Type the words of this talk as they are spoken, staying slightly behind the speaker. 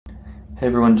Hey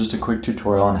everyone, just a quick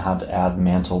tutorial on how to add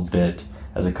Mantle bit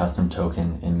as a custom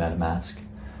token in MetaMask.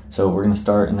 So we're going to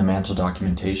start in the Mantle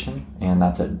documentation, and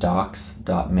that's at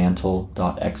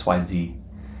docs.mantle.xyz.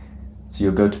 So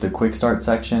you'll go to the quick start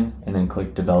section and then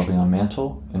click developing on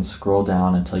Mantle and scroll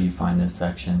down until you find this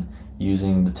section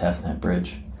using the Testnet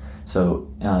bridge.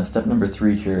 So step number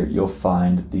 3 here, you'll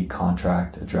find the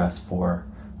contract address for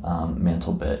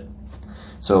Mantle bit.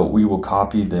 So we will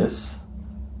copy this,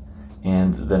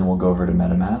 and then we'll go over to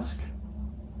MetaMask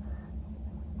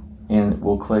and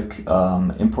we'll click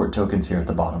import tokens here at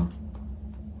the bottom.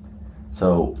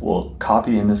 So we'll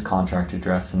copy in this contract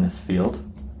address in this field,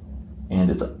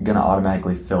 and it's going to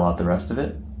automatically fill out the rest of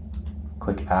it.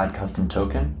 Click add custom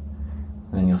token,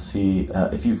 and then you'll see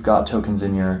if you've got tokens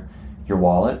in your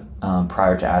wallet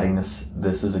prior to adding this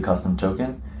as a custom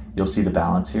token, you'll see the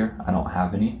balance here. I don't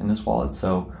have any in this wallet,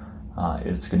 so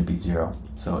it's going to be 0.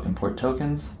 So import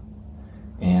tokens,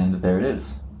 and there it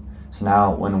is. So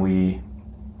now when we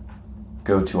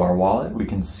go to our wallet, we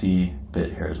can see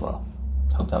bit here as well.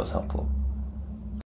 Hope that was helpful.